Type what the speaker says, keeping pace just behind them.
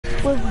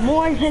with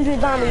more than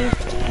 100 zombies.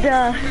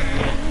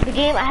 The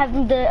game I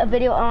haven't done a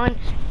video on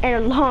in a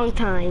long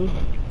time.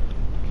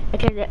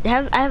 Okay, I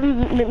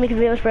haven't been making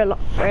videos for a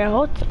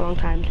whole long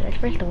time. So that's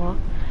first of all.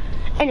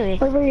 Anyway.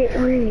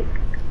 Wait.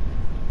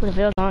 The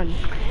video's on.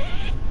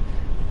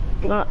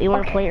 You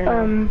want to play it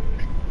or not?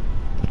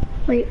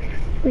 Wait,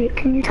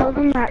 can you tell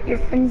them that your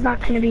friend's not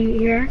gonna be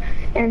here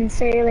and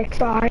say like,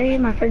 sorry,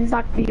 my friend's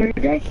not gonna be here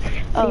today.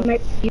 Oh. You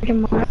might be here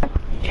tomorrow.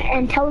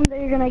 And tell them that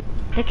you're gonna.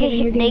 They can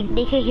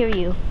hear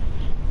you.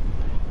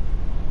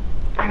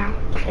 I know.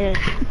 Yeah.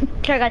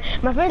 Sorry guys,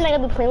 my friend's not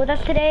gonna be playing with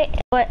us today,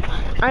 but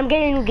I'm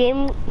getting a new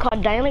game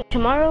called Dynamite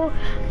tomorrow.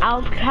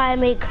 I'll try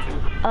to make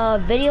a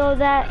video of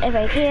that if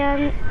I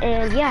can,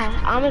 and yeah,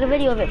 I'll make a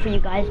video of it for you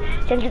guys,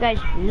 since you guys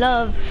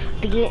love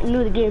the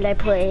games I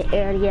play,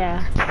 and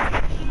yeah.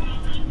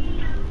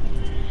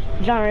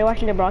 John, are you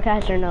watching the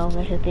broadcast or no?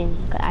 That's the thing.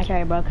 I try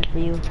to broadcast for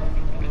you.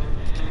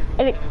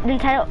 If the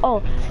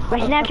title, my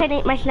Snapchat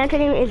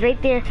name is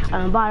right there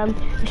on the bottom.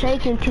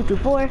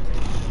 Josiah224.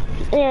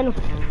 And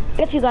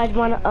if you guys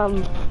wanna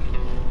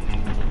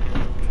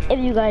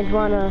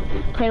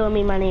play with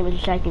me, my name is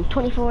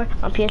Josiah24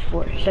 on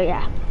PS4. So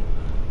yeah.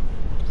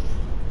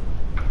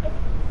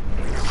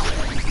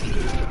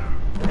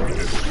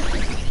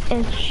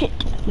 And shit,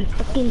 my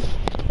fucking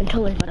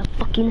controller's about to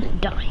fucking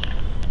die.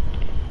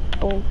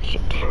 Oh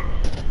shit.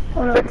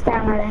 Oh no, it's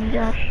down right then,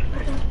 Josh.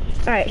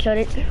 Alright, so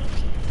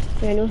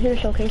we're new here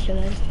showcase so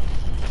guys.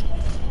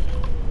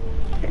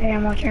 Okay,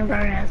 I'm watching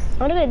progress.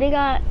 Oh look, they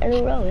got a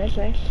new road, that's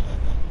nice.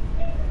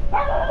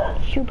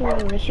 Super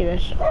road, let's see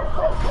this.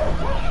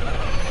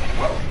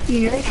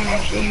 You really can't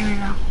actually hear me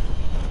though.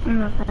 I'm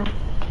not bad.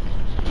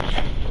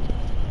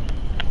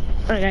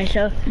 Alright guys,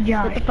 so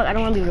Josh. what the fuck, I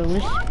don't wanna be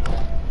rude.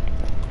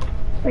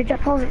 Wait,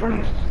 just pause it for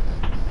me.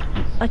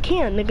 I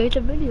can't, nigga, it's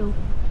a video.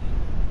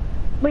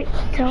 Wait,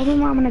 tell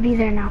them I'm gonna be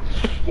there now.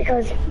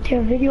 Because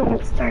their video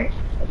won't start.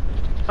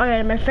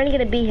 Alright, my friend's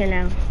gonna be here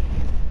now.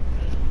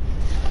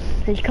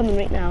 He's coming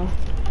right now.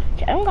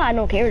 I don't got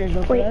no characters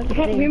though. Wait, they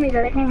can't hear me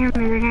though, they can't hear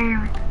me.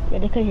 Yeah,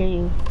 they could hear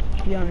you,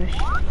 to be honest.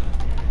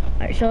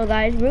 Alright, so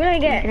guys, we're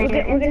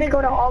gonna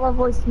go to all our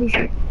voice to be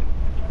sure.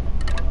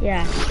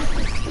 Yeah.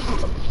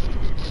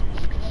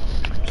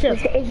 So,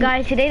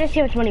 guys, today let's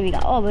see how much money we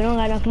got. Oh, we don't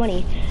got enough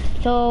money.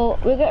 So,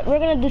 we're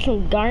gonna do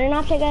some garden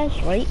ops, I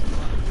guess, right?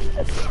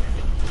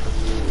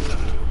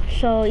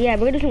 So, yeah,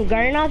 we're gonna do some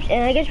garden ops,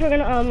 and I guess we're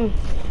gonna,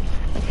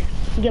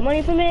 get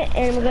money from it,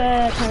 and we're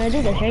gonna try to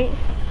do this, right?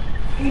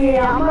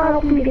 Yeah, I'm gonna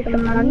help you get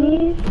some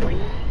money.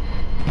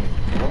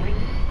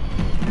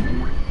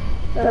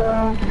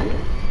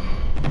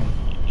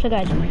 So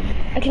guys,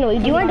 actually no,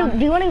 do you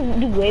wanna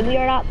do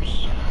graveyard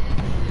ops?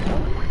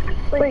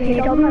 Wait, you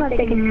told them that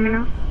they can hear me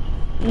now?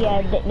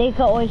 Yeah, they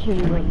can always hear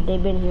you, but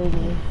they've been hearing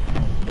you.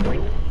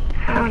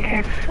 I don't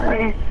care.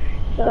 Okay.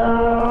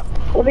 So,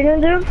 what are we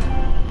gonna do?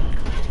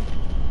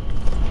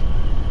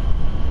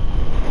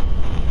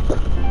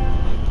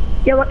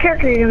 Yeah, what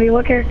character are you gonna be?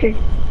 What character?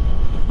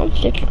 I'm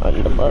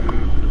Citron, the book.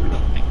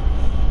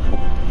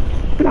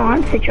 No,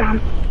 I'm Citron.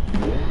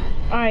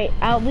 Alright,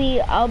 I'll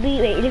be,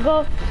 wait, you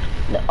go.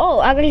 Oh,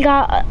 I already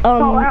got,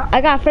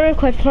 I got a friend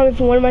request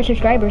from one of my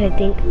subscribers, I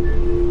think.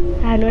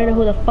 I have no idea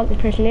who the fuck this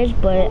person is,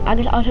 but I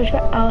guess I'll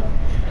subscribe,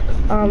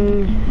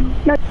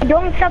 No,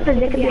 don't accept it,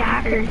 they could be a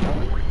hacker.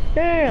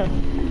 No.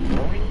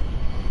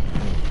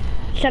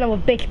 Son of a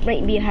bitch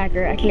might be a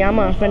hacker. Actually, I'm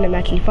not a friend of him,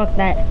 actually, fuck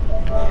that.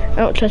 I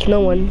don't trust no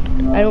one.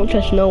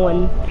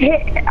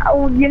 Hey,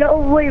 oh, you know,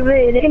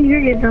 wait, they can hear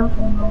you though. I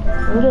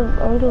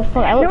don't give a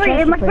fuck. I don't trust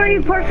it must be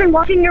a person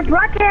watching your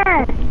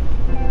broadcast.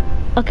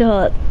 Okay,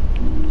 hold up.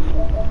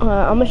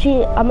 I'm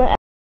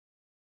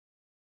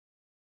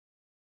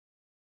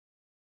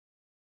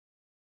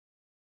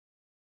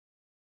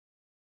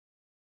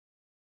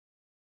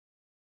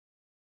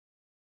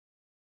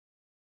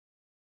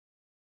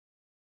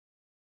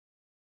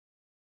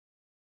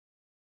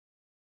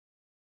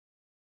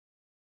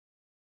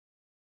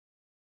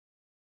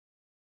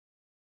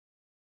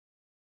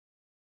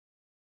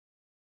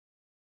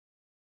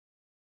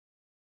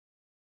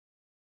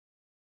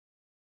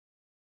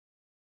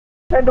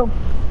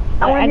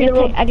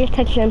gonna I just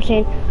texted him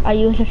saying, are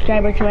you a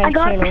subscriber to my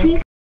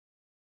channel?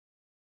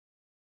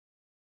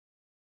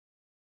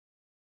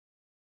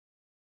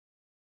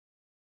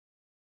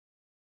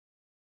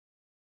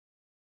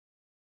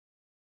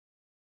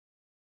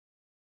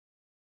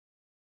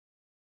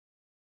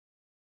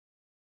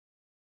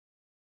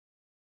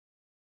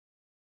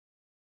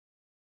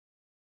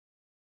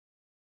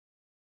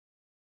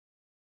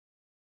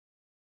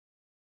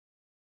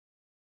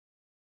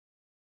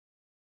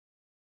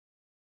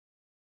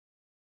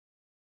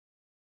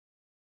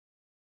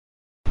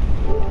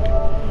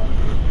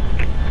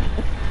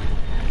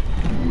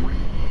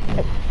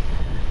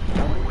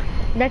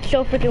 That's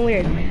so freaking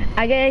weird.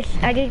 I just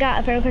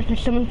got a friend request from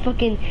someone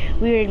fucking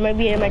weird. Might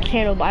be in my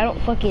channel, but I don't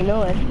fucking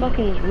know. It's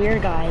fucking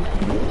weird, guys.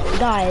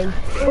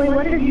 Wait,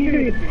 what is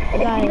you?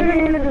 Guys. It's the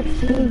name of the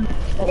team.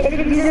 It's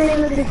the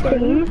name of the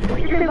team.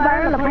 It's the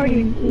viral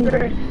party.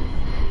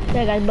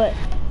 Yeah, guys, but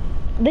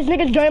This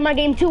nigga's joining my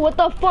game too. What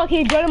the fuck?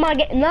 He's joining my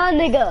game. Nah,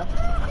 nigga.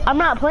 I'm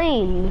not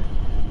playing.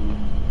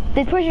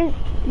 This person.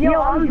 Yo,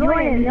 I'm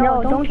joining.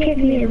 No, don't kick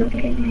me. Don't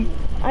kick me.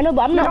 I know,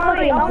 but I'm not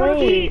fucking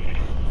playing.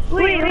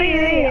 Wait.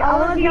 I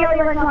want to see how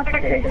you're my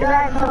character. Cause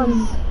I have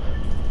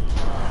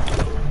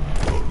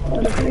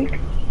What the freak?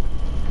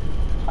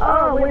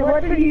 Oh, wait,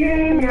 what's your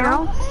name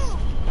now?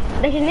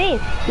 That's his name.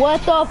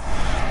 What the?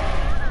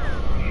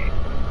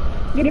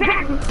 Get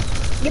back!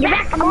 Get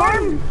back! I'm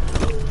armed!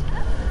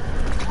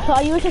 So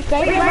are you a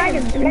subscriber? Wait, invite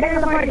him. Invite him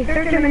to the party.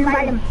 Search him and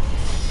invite him.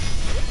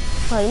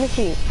 Let me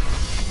see.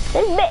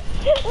 This bitch,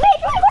 what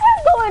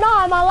is going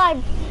on in my life?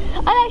 I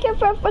got your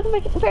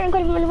fair and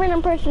from a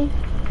random person.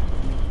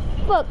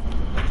 Fuck.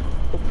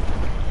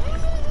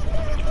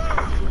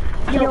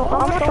 Yo,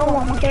 I'm gonna show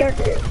him my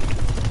character.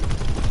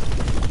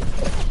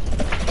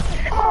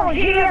 Oh,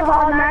 she has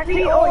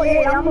automatically. Oh,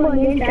 yeah, I'm going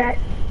to game chat.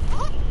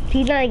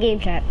 He's not in game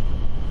chat.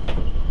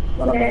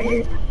 Look at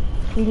it.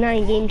 He's not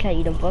in game chat,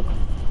 you dumb fuck.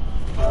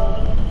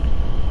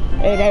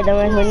 Hey, that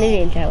dumbass went in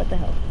game chat, what the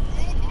hell?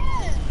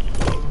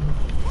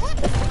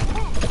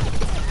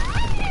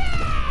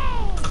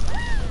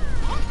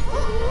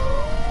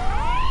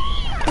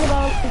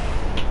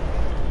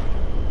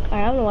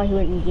 I don't know why he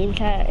went in game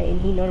chat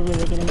and he noticed we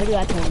were making a video.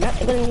 I told him not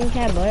to go in game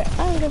chat, but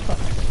I don't give a fuck.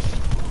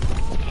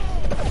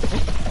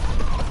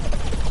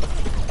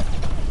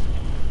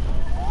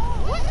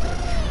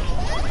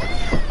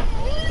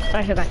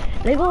 I forgot.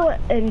 They go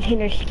and change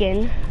their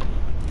skin.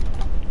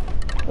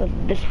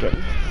 With this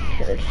skin.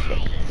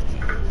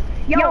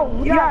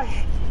 Yo, Josh.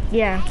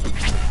 Yeah.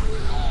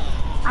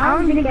 I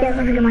don't think that's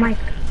the mic.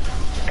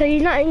 Cause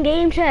he's not in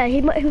game chat.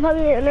 He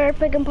probably in another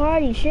freaking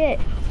party. Shit.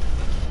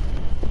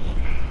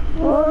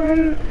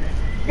 Well,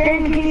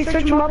 then can you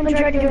search him up and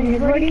try to do his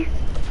party?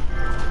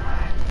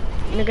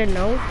 Nigga,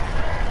 no.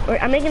 Or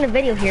I'm making a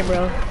video here,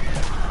 bro.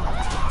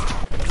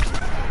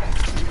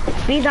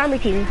 Be zombie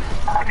team.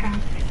 Okay.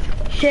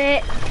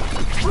 Shit.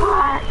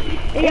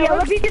 Yeah,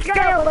 let's beat this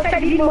guy up. Let's try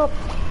to beat him up.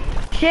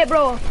 Shit,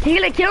 bro. He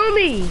gonna kill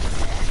me.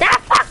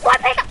 That fuck what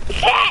the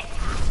shit.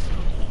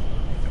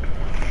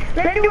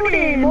 Let's do it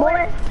in,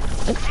 boy.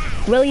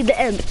 Really, the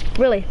end.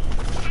 Really.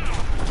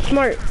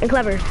 Smart and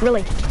clever.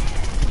 Really.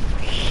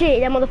 Shit,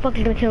 that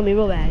motherfucker's gonna kill me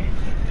real bad.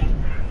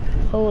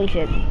 Holy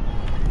shit.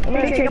 I'm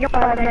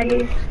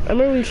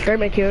gonna restart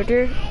my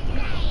character.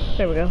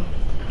 There we go.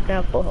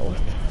 Now full health.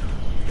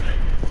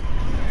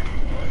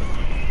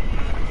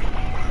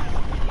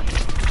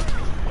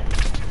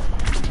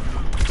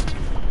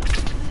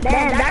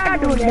 Damn, that guy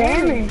doing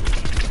damage.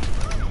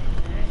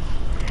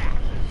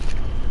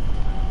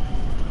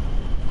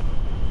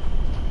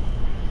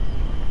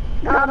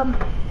 Got him.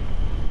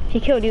 He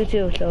killed you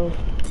too, so.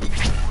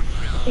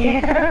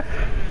 Yeah.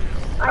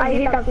 I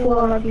hate that full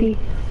RP.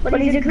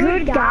 But he's a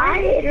good guy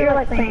if you're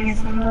like playing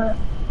some I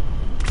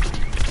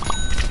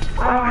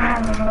don't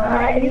have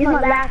him. He's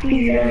not that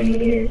easy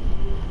either.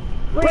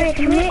 Wait,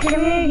 can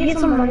we get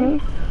some money?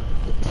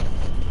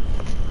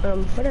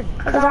 What are...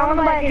 Cause I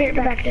wanna buy a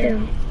character pack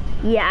too.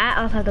 Yeah,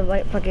 I also have to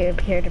buy fucking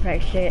character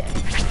pack shit.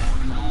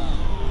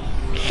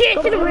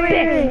 Shit, to the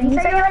bitch! You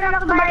said you didn't have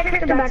to buy a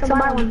character pack, so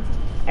buy one.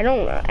 I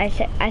don't know. I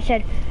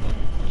said,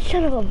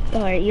 son of a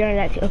bar, you're on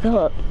that too. Okay,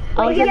 hold up.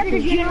 Oh, you have the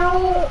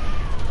general.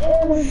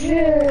 Oh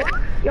shit.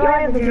 Yo,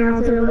 I have the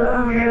general too, but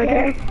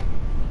okay.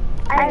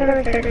 I have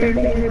another character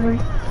basically.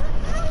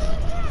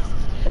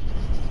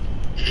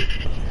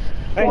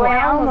 Well,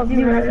 I almost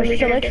do have a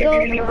So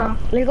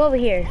let's go over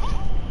here.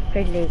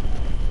 Crazy dude.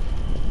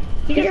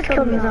 He just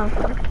killed himself.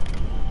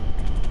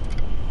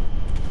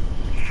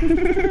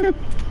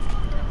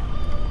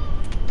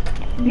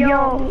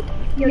 Yo,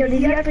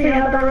 did you actually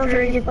have that rose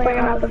or you just playing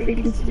out the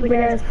freaking stupid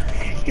ass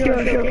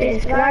hero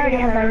showcase? I already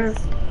have that rose.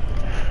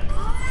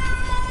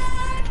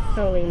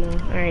 Holy no.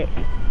 Alright.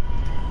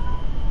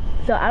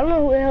 So I don't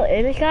know who the hell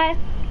is this guy.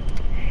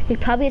 He's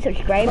probably a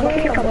subscriber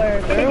or girl.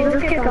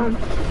 Let's kick him.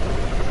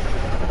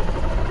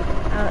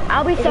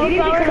 I'll be so sorry.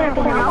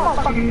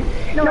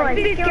 No, if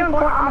you kill him,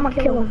 I'm gonna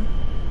kill him.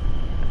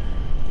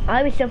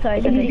 I'll be so sorry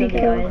if you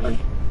kill him.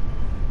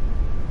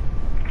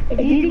 If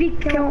you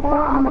kill him,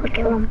 I'm gonna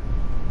kill him.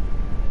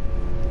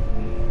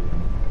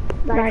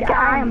 Like,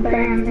 I am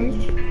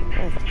damaged.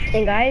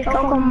 And guys,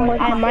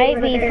 I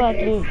might be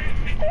fucking...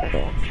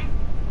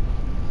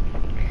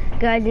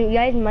 Guys,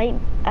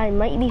 I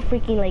might be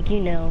freaking like, you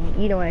know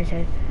what I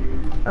said.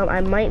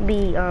 I might be,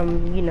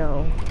 you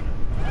know,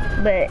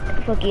 but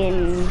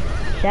fucking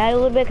sad a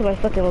little bit because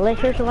my fucking leg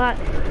hurts a lot.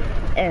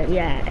 And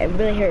yeah, it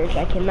really hurts.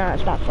 I cannot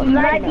stop fucking. You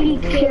might be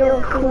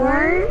kill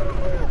corn,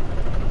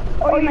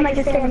 or you might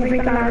just stay and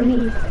freak out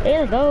me. Hey,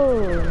 let's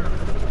go.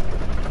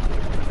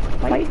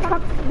 Why you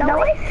talking that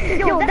way?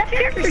 Yo, that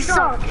character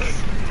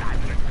sucks.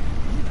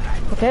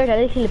 Okay, I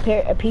didn't see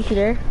a piece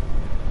there.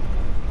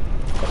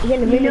 He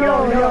had a minute.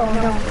 No.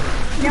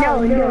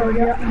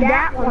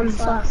 That one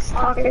sucks.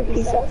 Talking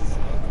pieces.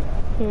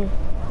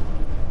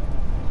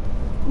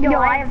 Yo,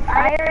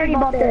 I already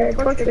bought the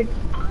torch.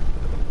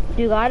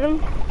 You got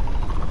him?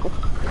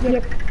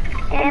 Yep.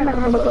 And the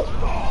remote.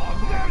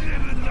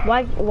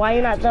 Why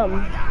you not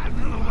dumb?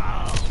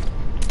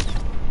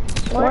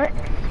 What?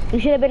 You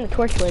should have been a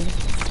Torchwood.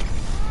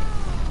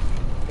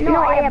 No,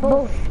 I have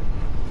both.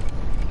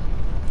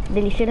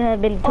 Then you should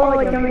have been a Oh,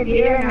 Torchwood. it's gonna be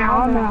here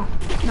now? No.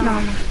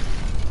 No.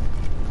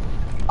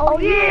 Oh,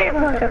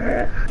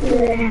 yeah!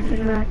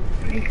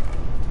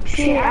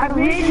 Shit, I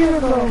really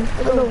should go.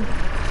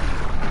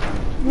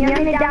 The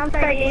only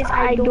downside is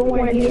I don't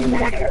want to be in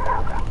that.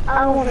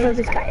 I don't want to know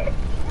this guy.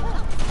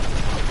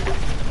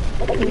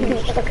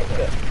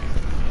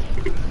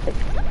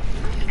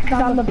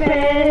 I'm the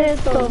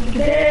best of the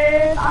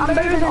best. I'm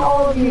better than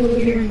all of you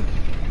here.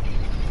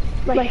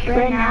 Like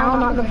right now,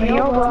 not the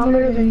video, but I'm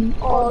better than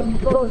all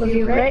both of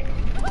you, right?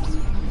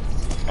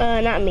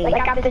 Not me.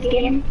 Like I got this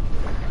game.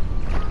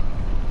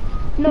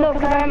 No,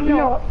 because I'm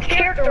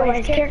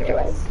character-wise.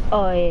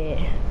 Oh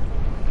yeah.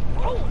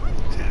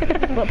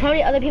 But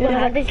probably other people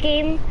have this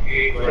game.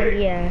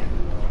 Yeah.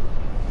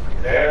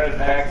 There's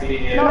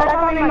vaccine. No, that's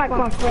only my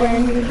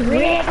friend.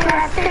 Rick,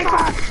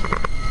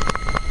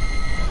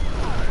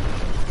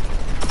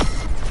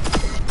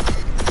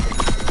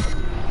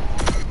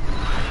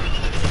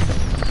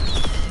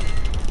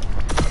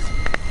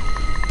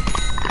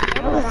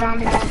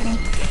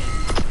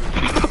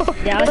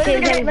 Yeah, I was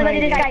saying let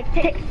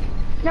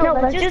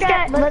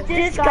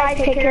this guy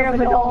take care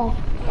of it all.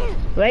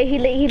 right? He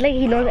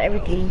knows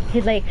everything.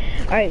 He's like,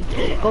 all right,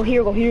 go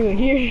here, go here, go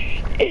here.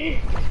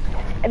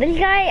 And this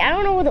guy, I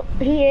don't know what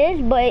he is,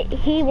 but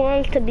he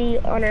wants to be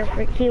on our.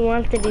 He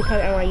wants to be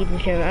part of our YouTube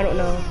channel. I don't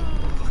know.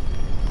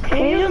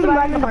 Can you just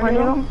invite me to party?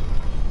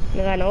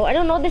 Nigga, I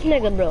don't know this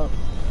nigga, bro.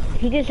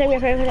 He can send me a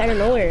friend request out of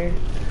nowhere.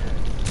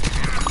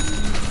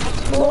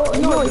 Well,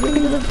 no, you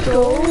can just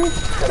go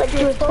like to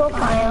his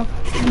profile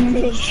and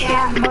then say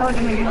chat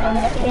button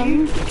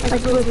in,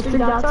 like where the three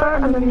dots are,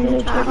 and then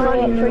you chat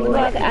button.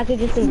 I could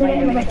just invite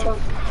him.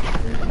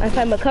 I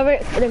find my cover,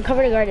 then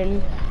cover the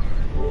garden.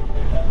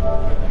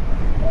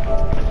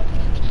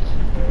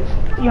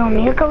 You want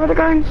me to cover the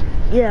garden?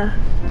 Yeah.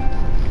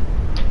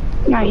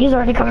 Nah, he's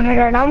already covering the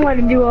garden. I'm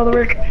letting him do all the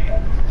work.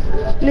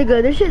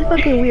 Nigga, this shit's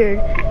fucking weird.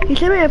 He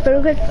sent me a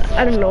friend request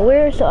out of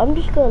nowhere, so I'm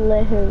just gonna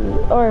let him,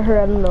 or her,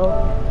 I don't know.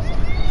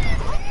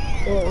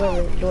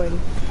 Whatever, join.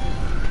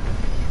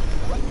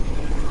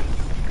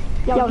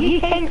 Yo, he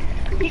came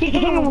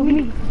with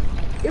me.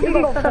 You can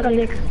go suck a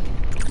dick.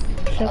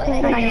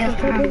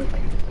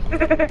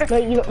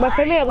 No, my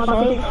friend made up a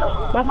song.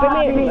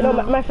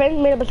 My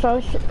friend made up a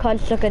song called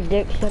 "Suck a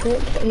Dick, Suck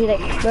It." He's like,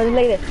 no, just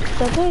like this.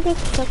 Suck a dick,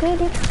 suck a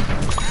dick.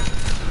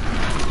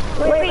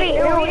 Wait,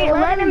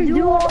 let him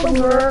do all the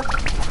work.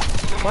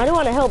 Well, I don't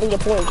want to help him get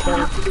points,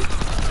 so.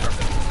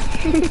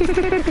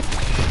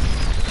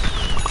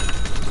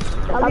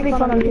 That'll be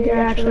fun if you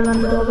actually let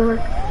him do all the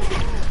work.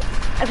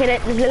 Okay,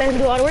 just let him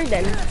do all the work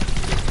then.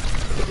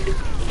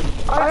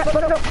 Alright,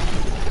 let's go.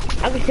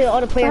 I can steal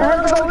all the players.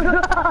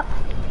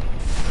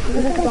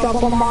 This is a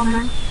bomb,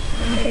 man.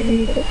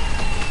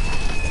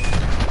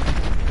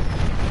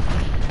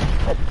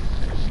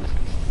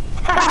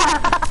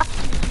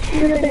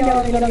 You're gonna go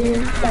and get over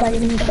here, but I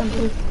need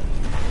something.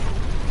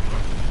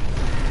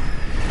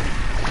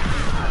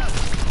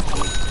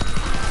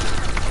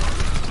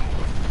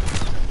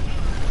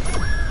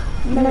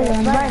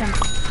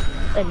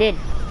 I did.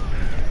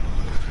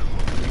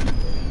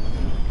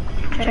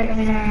 Check if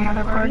he's in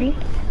another party.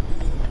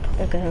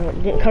 Okay,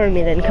 cover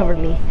me then, cover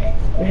me.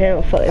 I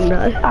don't fucking know.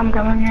 I'm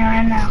covering you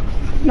right now.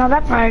 No,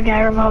 that prior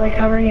guy will probably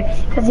cover you,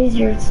 because he's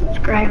your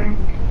subscriber.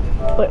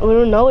 But we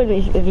don't know if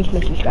he's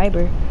my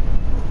subscriber.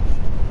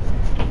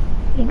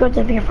 He could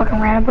just be a fucking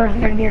random person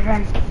trying to be your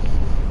friend.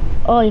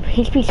 Oh,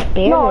 he speaks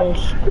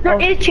Spanish. No, there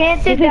is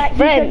chances that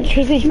French.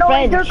 He speaks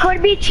French. there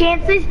could be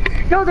chances.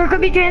 No, there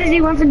could be chances he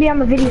wants to be on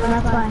the video.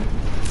 That's why.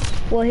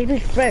 Well, he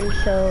speaks French,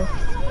 so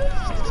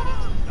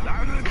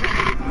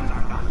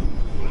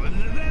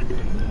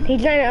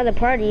he's not in the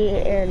party,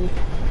 and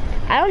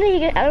I don't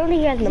think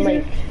he has the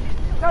mic.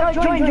 No,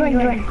 join.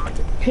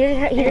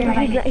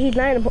 He's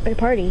not in the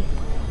party.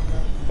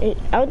 I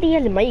don't think he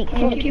has a mic.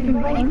 Can you keep him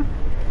going?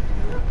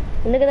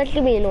 Look, that's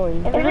gonna be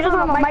annoying. If he doesn't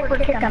have a mic, we're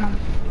kicking him.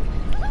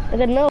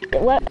 Look, no.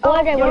 What?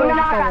 Oh,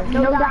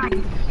 No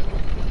dying.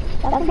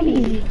 That's gonna be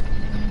easy.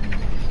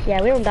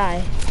 Yeah, we don't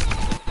die.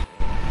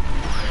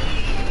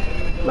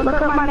 Look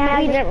at my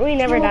magic. We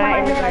never die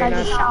in the garden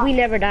ops. We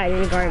never die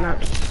in the garden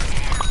ops.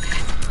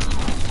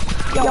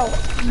 Yo,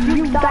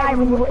 you died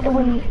when you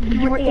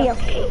were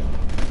AFK.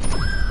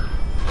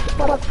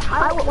 I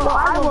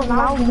will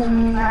now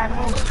win that.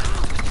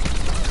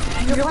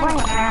 You're playing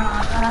with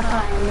Anna, that's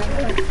why.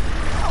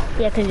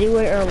 Yeah, cause you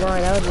were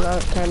online. That was a long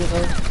time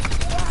ago.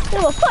 Yeah,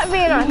 well, fuck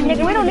Vanna,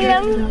 nigga. We don't need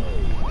him.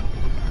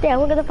 Yeah,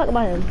 what the fuck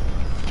about him?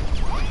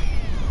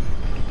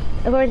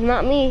 Of course,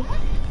 not me.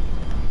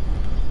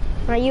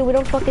 Not you. We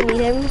don't fucking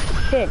need him.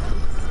 Shit.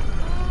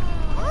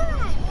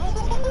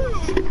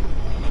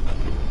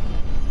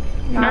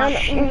 I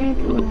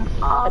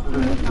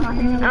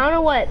don't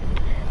know what,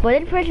 but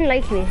this person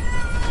likes me.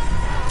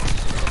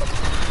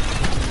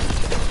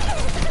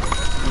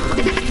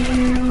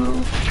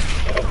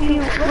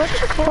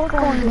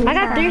 I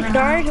got 3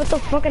 stars. What the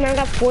fuck? And I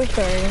got 4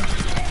 stars.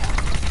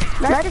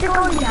 Let's just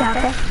go in the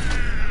cafe.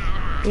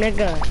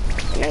 Nigga,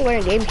 I'm not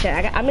going to game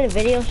chat. I'm in a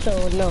video, so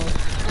no.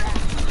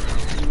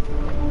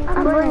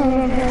 I'm running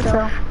in here,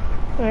 so.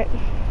 Alright.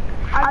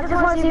 I just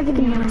want to see if you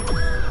can hear me.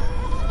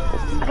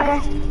 Okay?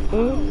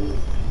 Mm-hmm.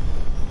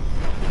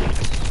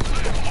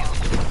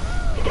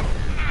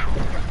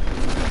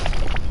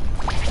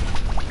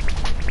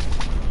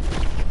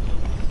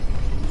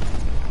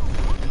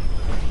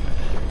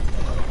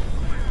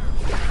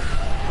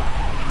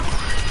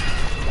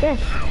 Yes,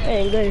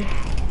 very good.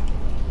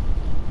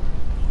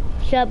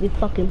 Shut up, you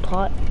fucking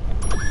pot.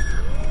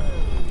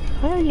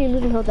 Why are you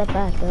losing health that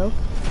fast, though?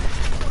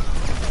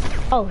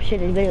 Oh shit,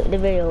 the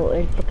video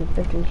is fucking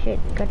 15 shit.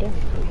 Goddamn,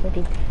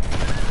 15.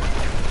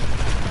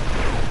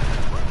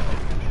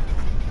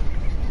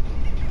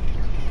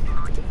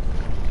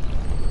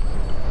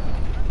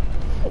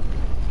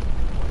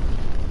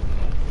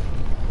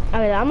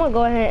 Okay, I'm gonna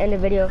go ahead and end the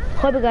video.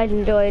 Hope you guys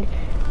enjoyed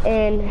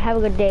and have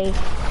a good day.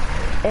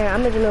 And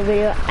I'm making a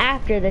video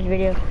after this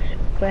video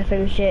when I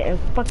finish it and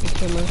fuck the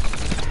camera.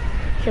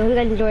 So if you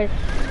guys enjoyed,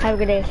 have a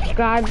good day.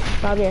 Subscribe,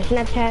 follow me on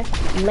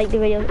Snapchat, like the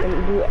video,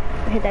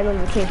 and hit that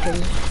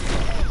notification.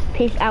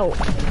 Peace out.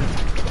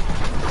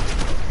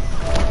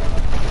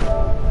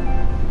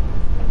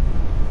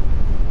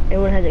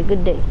 Everyone has a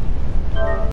good day.